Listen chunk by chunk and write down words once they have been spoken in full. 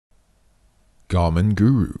Garmin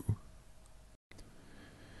Guru.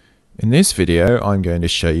 In this video, I'm going to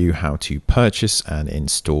show you how to purchase and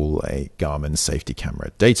install a Garmin safety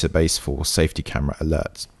camera database for safety camera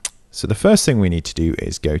alerts. So the first thing we need to do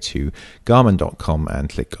is go to Garmin.com and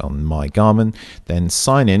click on My Garmin, then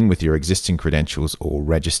sign in with your existing credentials or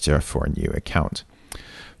register for a new account.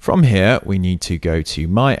 From here, we need to go to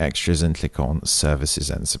My Extras and click on Services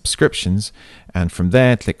and Subscriptions, and from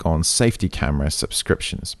there click on Safety Camera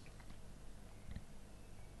Subscriptions.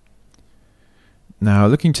 Now,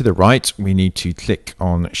 looking to the right, we need to click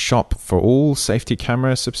on Shop for all safety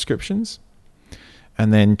camera subscriptions,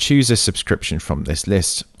 and then choose a subscription from this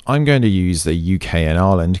list. I'm going to use the UK and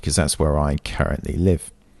Ireland because that's where I currently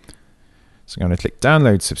live. So I'm going to click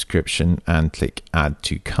Download Subscription and click Add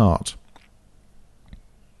to Cart.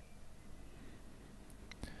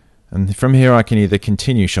 And from here I can either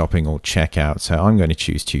continue shopping or check out, so I'm going to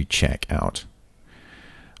choose to check out.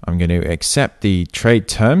 I'm going to accept the trade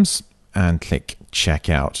terms and click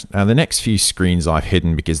checkout. Now the next few screens I've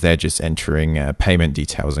hidden because they're just entering payment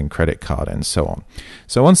details and credit card and so on.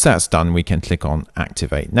 So once that's done, we can click on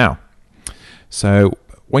Activate Now. So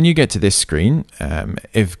when you get to this screen,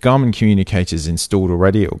 if Garmin Communicator is installed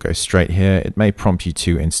already, it will go straight here. It may prompt you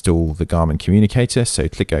to install the Garmin Communicator, so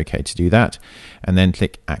click OK to do that, and then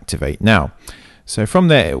click Activate Now. So from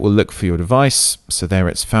there, it will look for your device. So there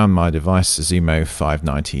it's found my device, Zumo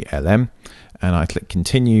 590LM, and I click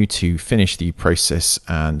Continue to finish the process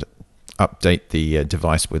and update the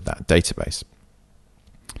device with that database.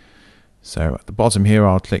 So at the bottom here,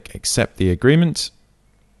 I'll click Accept the Agreement,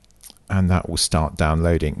 and that will start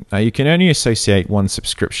downloading. Now you can only associate one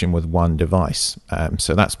subscription with one device,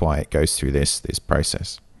 so that's why it goes through this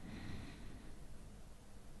process.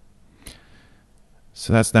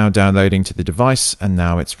 So that's now downloading to the device, and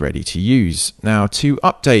now it's ready to use. Now to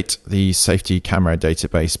update the safety camera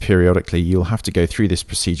database periodically, you'll have to go through this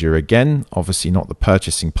procedure again. Obviously not the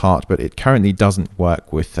purchasing part, but it currently doesn't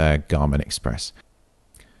work with Garmin Express.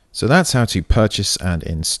 So that's how to purchase and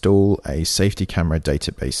install a safety camera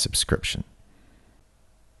database subscription.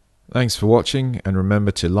 Thanks for watching, and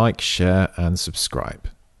remember to like, share and subscribe.